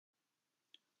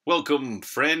Welcome,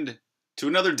 friend, to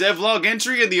another devlog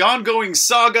entry in the ongoing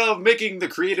saga of making the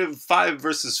creative 5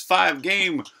 versus 5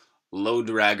 game, Low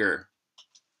Dragger.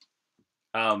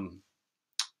 Wow,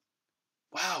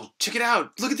 check it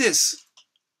out. Look at this.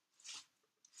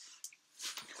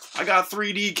 I got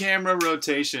 3D camera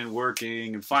rotation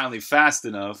working and finally fast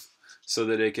enough so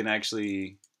that it can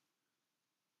actually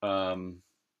happen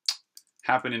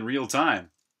in real time.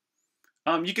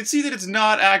 You can see that it's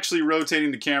not actually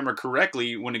rotating the camera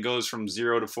correctly when it goes from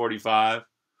 0 to 45.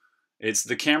 It's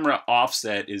the camera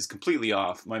offset is completely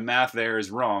off. My math there is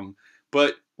wrong.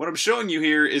 But what I'm showing you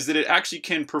here is that it actually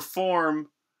can perform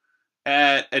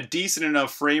at a decent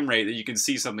enough frame rate that you can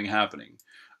see something happening.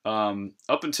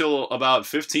 Up until about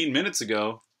 15 minutes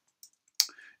ago,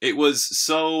 it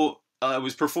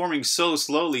was performing so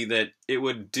slowly that it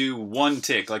would do one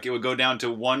tick, like it would go down to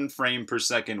 1 frame per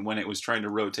second when it was trying to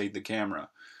rotate the camera.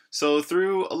 So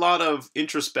through a lot of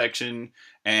introspection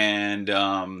and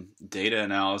data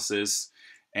analysis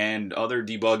and other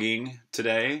debugging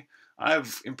today,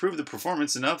 I've improved the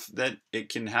performance enough that it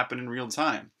can happen in real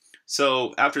time.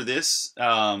 So after this,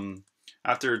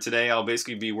 after today, I'll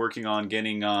basically be working on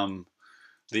getting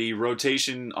the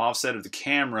rotation offset of the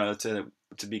camera to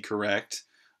be correct.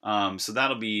 So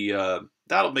that'll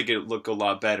make it look a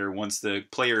lot better once the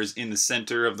player is in the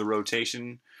center of the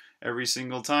rotation every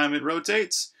single time it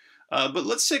rotates. But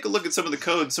let's take a look at some of the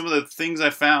code, some of the things I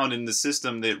found in the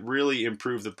system that really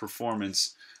improve the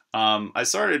performance. I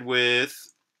started with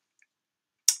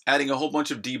adding a whole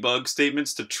bunch of debug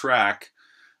statements to track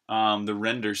the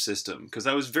render system, because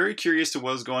I was very curious to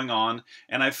what was going on,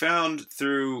 and I found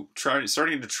through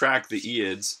starting to track the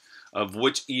EIDs of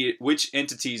which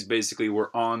entities basically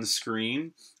were on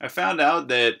screen, I found out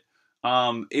that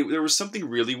there was something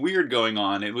really weird going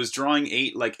on. It was drawing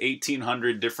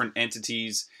 1,800 different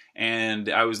entities, and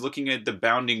I was looking at the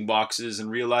bounding boxes and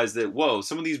realized that, whoa,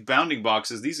 some of these bounding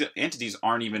boxes, these entities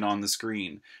aren't even on the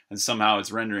screen, and somehow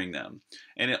it's rendering them.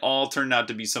 And it all turned out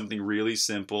to be something really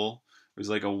simple. It was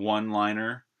like a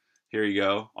one-liner. Here you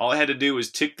go. All I had to do was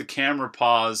tick the camera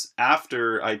pause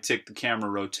after I ticked the camera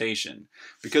rotation.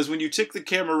 Because when you tick the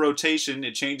camera rotation,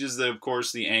 it changes, of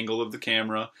course, the angle of the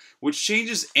camera, which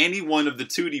changes any one of the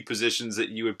 2D positions that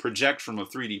you would project from a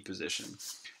 3D position.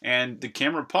 And the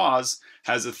camera pause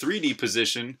has a 3D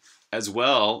position as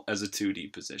well as a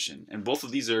 2D position. And both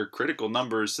of these are critical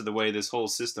numbers to the way this whole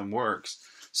system works.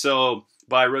 So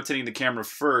by rotating the camera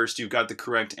first, you've got the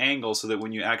correct angle so that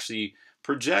when you actually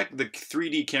project the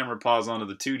 3D camera pause onto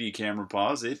the 2D camera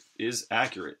pause, it is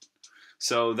accurate.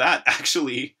 So that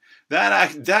actually,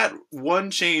 that one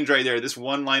change right there, this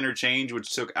one-liner change,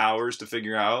 which took hours to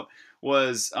figure out,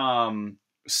 was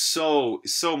so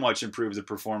much improved the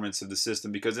performance of the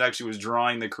system because it actually was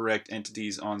drawing the correct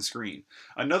entities on screen.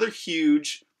 Another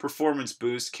huge performance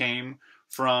boost came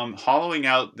from hollowing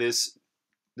out this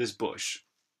bush.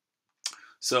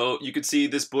 So you can see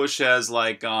this bush has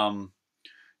like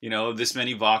this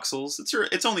many voxels.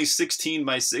 It's only 16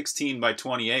 by 16 by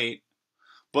 28.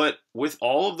 But with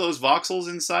all of those voxels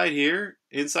inside here,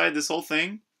 inside this whole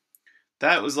thing,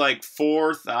 that was like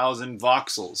 4,000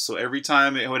 voxels. So every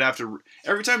time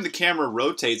the camera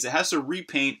rotates, it has to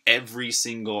repaint every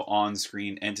single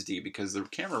on-screen entity because the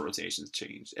camera rotations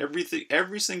changed.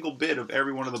 Every single bit of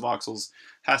every one of the voxels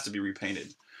has to be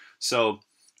repainted. So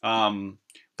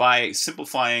by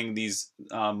simplifying these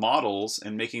models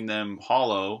and making them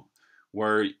hollow,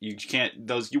 where you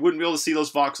wouldn't be able to see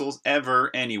those voxels ever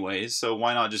anyways, so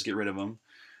why not just get rid of them?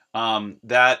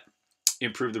 That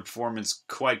improved the performance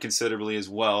quite considerably as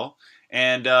well.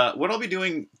 And what I'll be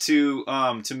doing to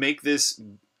make this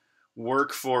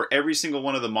work for every single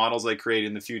one of the models I create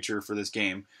in the future for this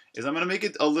game is I'm going to make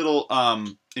it a little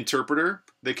interpreter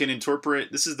that can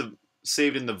interpret. This is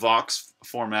saved in the Vox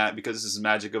format because this is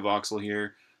Magic of Voxel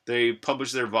here. They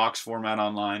publish their Vox format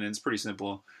online, and it's pretty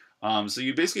simple. So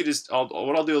you basically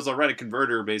what I'll do is I'll write a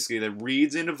converter basically that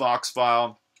reads into Vox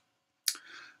file.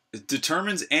 It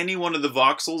determines any one of the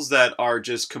voxels that are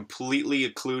just completely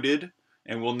occluded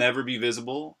and will never be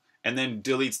visible, and then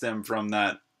deletes them from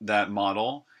that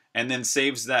model, and then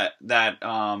saves that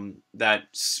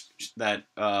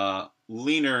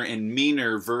leaner and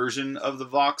meaner version of the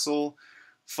voxel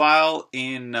file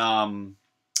in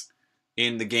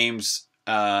the game's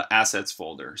assets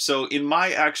folder. So in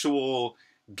my actual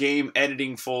game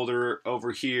editing folder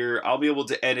over here, I'll be able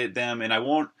to edit them, and I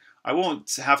won't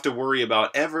have to worry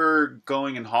about ever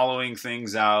going and hollowing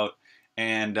things out,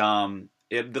 and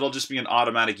it'll just be an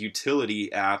automatic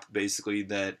utility app basically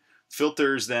that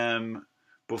filters them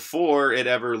before it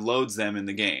ever loads them in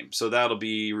the game. So that'll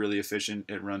be really efficient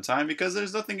at runtime because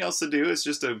there's nothing else to do. It's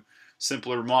just a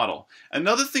simpler model.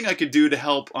 Another thing I could do to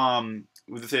help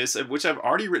with this, which I've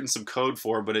already written some code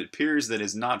for, but it appears that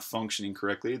is not functioning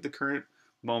correctly at the current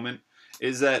moment,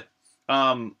 is that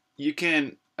you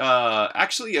can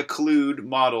actually occlude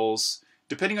models.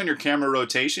 Depending on your camera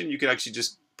rotation, you could actually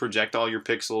just project all your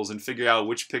pixels and figure out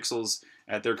which pixels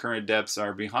at their current depths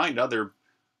are behind other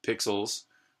pixels,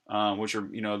 which are,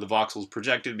 the voxels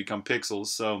projected become pixels.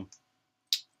 So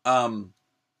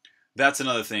that's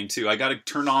another thing too. I got to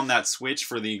turn on that switch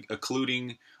for the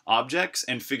occluding objects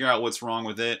and figure out what's wrong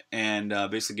with it, and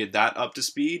basically get that up to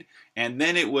speed. And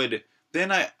then it'll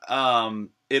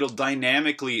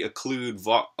dynamically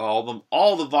occlude all the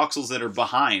voxels that are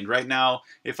behind. Right now,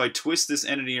 if I twist this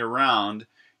entity around,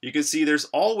 you can see there's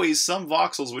always some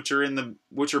voxels which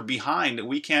are behind that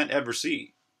we can't ever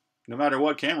see, no matter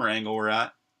what camera angle we're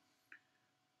at.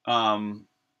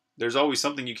 There's always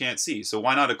something you can't see. So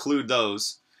why not occlude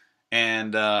those?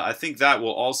 And I think that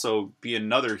will also be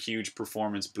another huge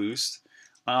performance boost.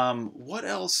 What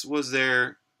else was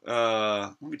there?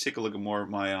 Let me take a look at more of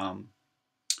my...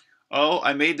 Oh,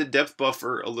 I made the depth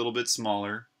buffer a little bit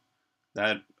smaller.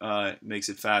 That makes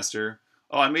it faster.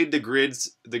 Oh, I made the grid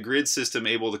system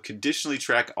able to conditionally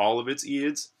track all of its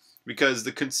EIDs, because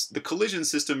the collision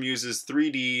system uses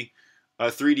 3D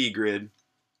grid.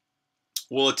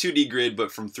 Well, a 2D grid,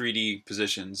 but from 3D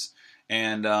positions,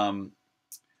 and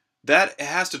that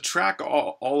has to track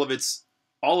all of its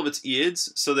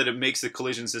EIDs so that it makes the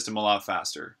collision system a lot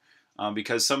faster.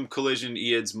 Because some collision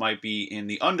EIDs might be in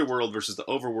the underworld versus the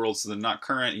overworld, so they're not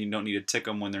current. You don't need to tick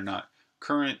them when they're not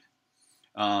current.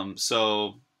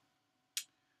 So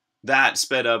that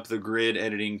sped up the grid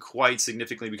editing quite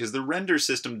significantly, because the render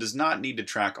system does not need to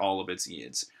track all of its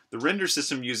EIDs. The render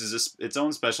system uses its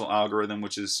own special algorithm,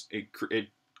 which is it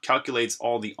calculates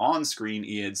all the on-screen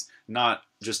EIDs, not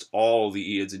just all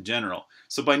the EIDs in general.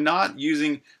 So by not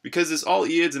using, because this all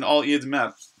EIDs and all EIDs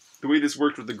map, the way this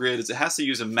worked with the grid is it has to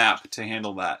use a map to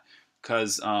handle that,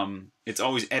 because it's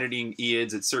always editing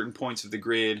EIDs at certain points of the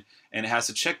grid, and it has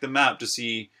to check the map to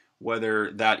see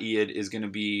whether that EID is going to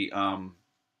be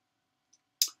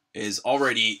is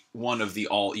already one of the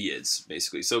all EIDs,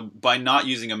 basically. So by not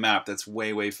using a map, that's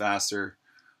way, way faster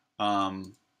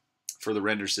for the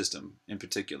render system in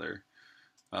particular.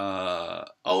 Oh,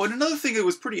 and another thing that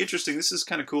was pretty interesting, this is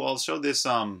kind of cool. I'll show this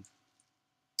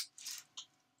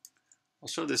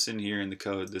in here in the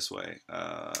code this way.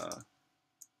 I've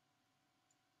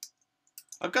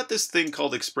got this thing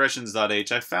called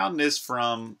expressions.h. I found this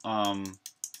from, let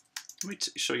me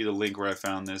show you the link where I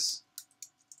found this.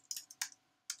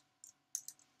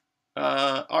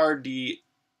 RDESTL.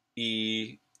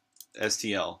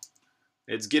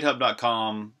 It's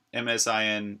github.com,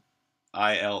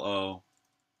 MSINILO,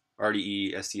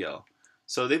 RDESTL.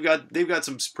 So they've got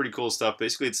some pretty cool stuff.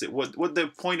 Basically, it's what the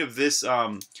point of this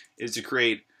is to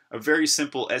create a very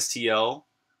simple STL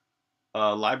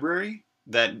library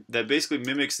that basically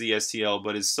mimics the STL,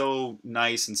 but is so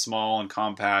nice and small and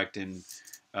compact and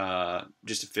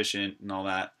just efficient and all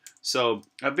that. So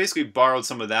I basically borrowed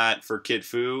some of that for Kit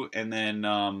Foo, and then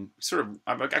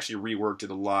I've actually reworked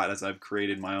it a lot as I've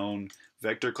created my own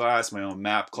vector class, my own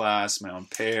map class, my own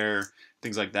pair,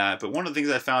 things like that. But one of the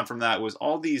things I found from that was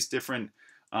all these different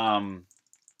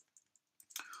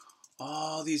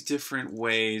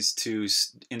ways to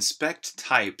inspect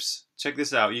types. Check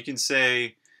this out. You can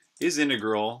say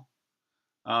isIntegral.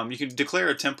 You can declare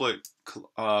a template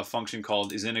function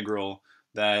called isIntegral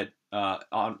that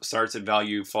starts at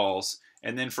value false.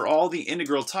 And then for all the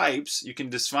integral types, you can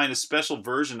define a special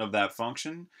version of that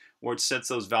function where it sets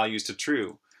those values to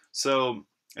true. So,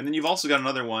 and then you've also got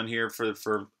another one here for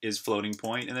isFloating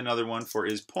point, and then another one for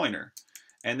isPointer.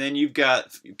 And then you've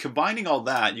got, combining all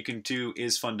that, you can do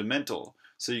isFundamental.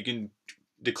 So you can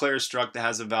declare a struct that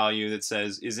has a value that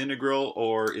says isIntegral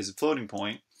or isFloating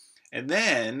point. And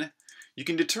then you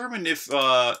can determine if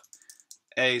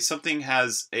something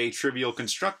has a trivial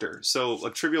constructor. So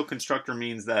a trivial constructor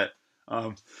means that,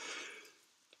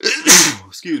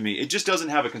 excuse me, it just doesn't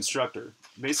have a constructor.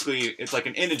 Basically, it's like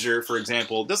an integer, for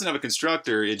example. It doesn't have a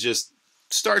constructor. It just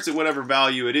starts at whatever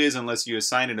value it is unless you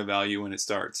assign it a value when it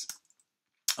starts.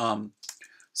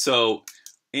 So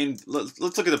let's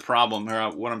look at the problem.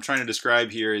 What I'm trying to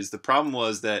describe here is the problem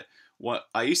was that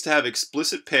I used to have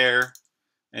explicit pair,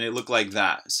 and it looked like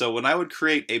that. So when I would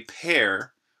create a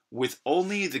pair with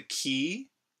only the key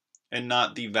and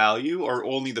not the value, or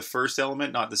only the first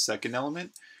element, not the second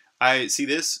element, I see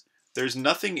this. There's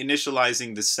nothing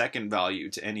initializing the second value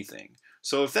to anything.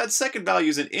 So if that second value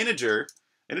is an integer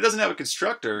and it doesn't have a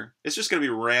constructor, it's just going to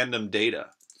be random data.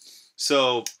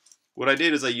 So what I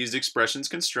did is I used expressions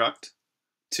construct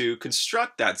to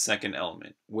construct that second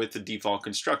element with the default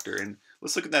constructor. And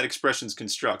let's look at that expressions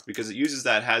construct, because it uses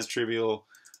that has trivial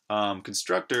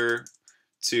constructor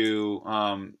to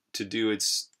do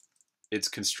its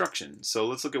construction. So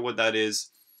let's look at what that is.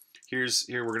 Here's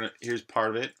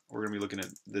part of it. We're gonna be looking at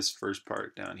this first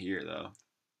part down here though.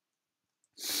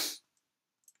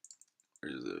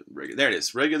 There it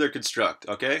is, regular construct.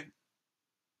 Okay,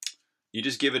 you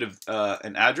just give it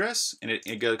an address, and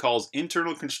it calls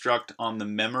internal construct on the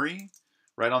memory,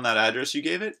 right on that address you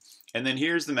gave it. And then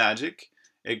here's the magic.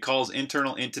 It calls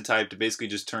internal into type to basically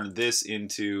just turn this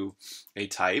into a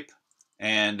type.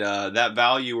 And that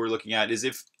value we're looking at is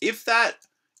if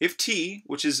t,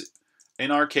 which is in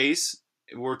our case,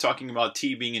 we're talking about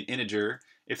t being an integer.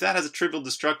 If that has a trivial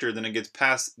destructor, then it gets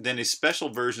passed. Then a special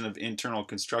version of internal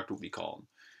construct will be called.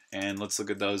 And let's look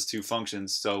at those two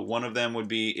functions. So one of them would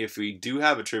be if we do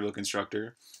have a trivial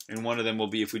constructor, and one of them will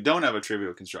be if we don't have a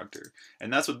trivial constructor.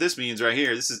 And that's what this means right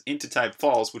here. This is into type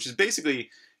false, which is basically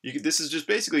this is just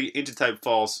basically into type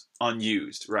false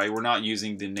unused, right? We're not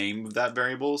using the name of that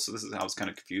variable, so this is how it's kind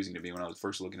of confusing to me when I was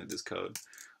first looking at this code.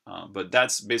 But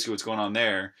that's basically what's going on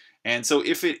there. And so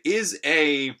if it is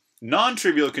a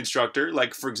non-trivial constructor,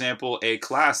 like for example a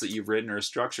class that you've written or a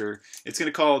structure, it's going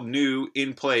to call new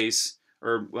in place,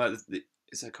 or what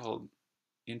is that called?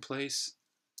 In place?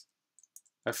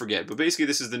 I forget. But basically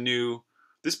this is the new.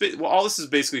 All this is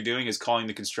basically doing is calling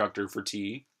the constructor for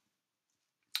t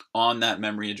on that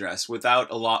memory address without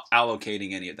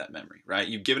allocating any of that memory, right?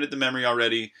 You've given it the memory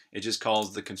already. It just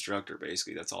calls the constructor.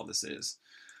 Basically, that's all this is.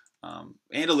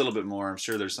 And a little bit more. I'm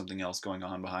sure there's something else going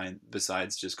on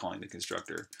besides just calling the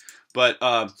constructor. But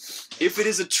if it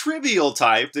is a trivial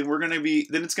type, then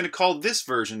it's going to call this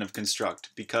version of construct,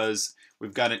 because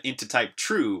we've got an into type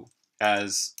true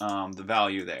as the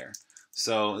value there.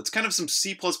 So it's kind of some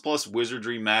C++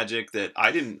 wizardry magic that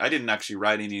I didn't actually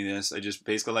write any of this. I just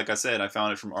basically, like I said, I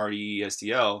found it from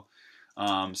RDESTL.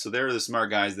 So they're the smart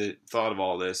guys that thought of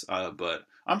all this. But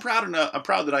I'm proud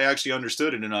that I actually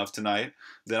understood it enough tonight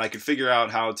that I could figure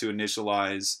out how to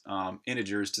initialize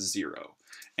integers to 0.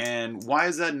 And why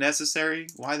is that necessary?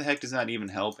 Why the heck does that even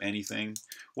help anything?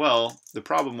 Well, the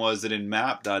problem was that in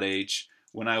map.h,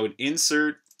 when I would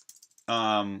insert,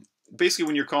 basically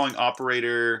when you're calling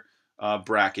operator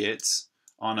brackets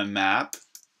on a map,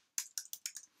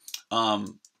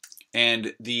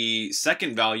 and the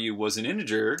second value was an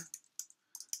integer,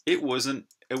 it wasn't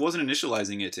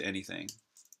initializing it to anything.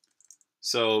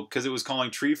 So because it was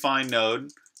calling tree find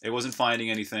node, it wasn't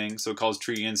finding anything, so it calls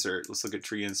tree insert. Let's look at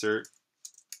tree insert.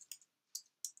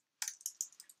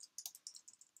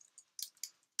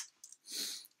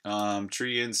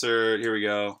 Tree insert, here we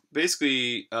go.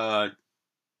 Basically,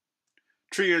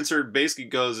 tree insert basically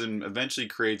goes and eventually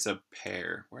creates a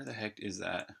pair. Where the heck is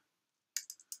that?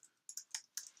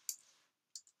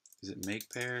 Is it make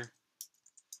pair?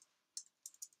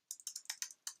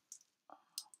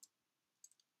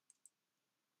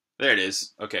 There it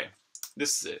is. Okay,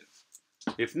 this is it.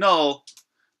 If null,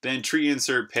 then tree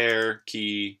insert pair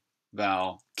key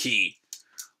val key.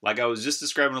 Like I was just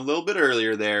describing a little bit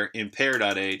earlier there in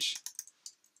pair.h,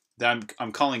 that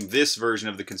I'm calling this version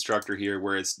of the constructor here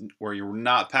where you're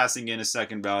not passing in a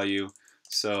second value.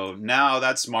 So now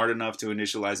that's smart enough to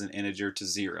initialize an integer to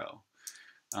 0.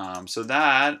 So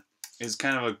that is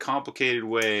kind of a complicated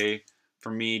way for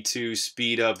me to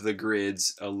speed up the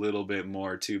grids a little bit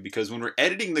more too, because when we're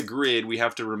editing the grid, we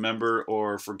have to remember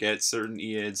or forget certain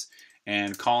EIDs,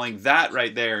 and calling that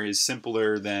right there is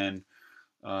simpler than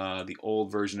the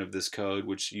old version of this code,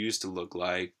 which used to look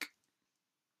like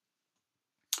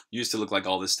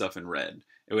all this stuff in red.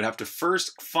 It would have to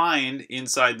first find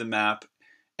inside the map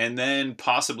and then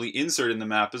possibly insert in the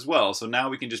map as well. So now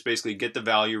we can just basically get the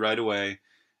value right away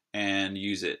and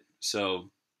use it. So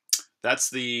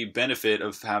that's the benefit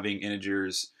of having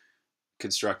integers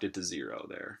constructed to 0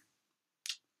 there.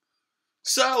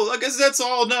 So I guess that's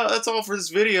all. No, that's all for this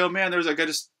video, man. I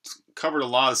just covered a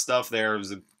lot of stuff there. It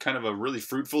was kind of a really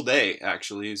fruitful day,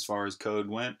 actually, as far as code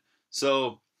went.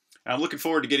 So I'm looking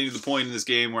forward to getting to the point in this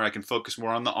game where I can focus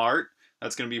more on the art.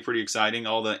 That's going to be pretty exciting.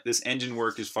 This engine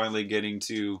work is finally getting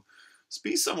to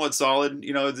be somewhat solid.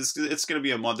 You know, it's going to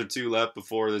be a month or two left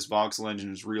before this voxel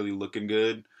engine is really looking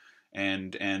good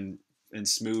and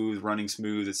smooth, running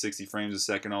smooth at 60 frames a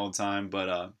second all the time. But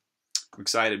I'm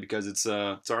excited because it's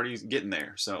already getting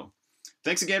there. So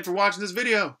thanks again for watching this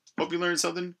video. Hope you learned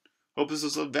something. Hope this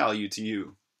was of value to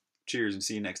you. Cheers and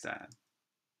see you next time.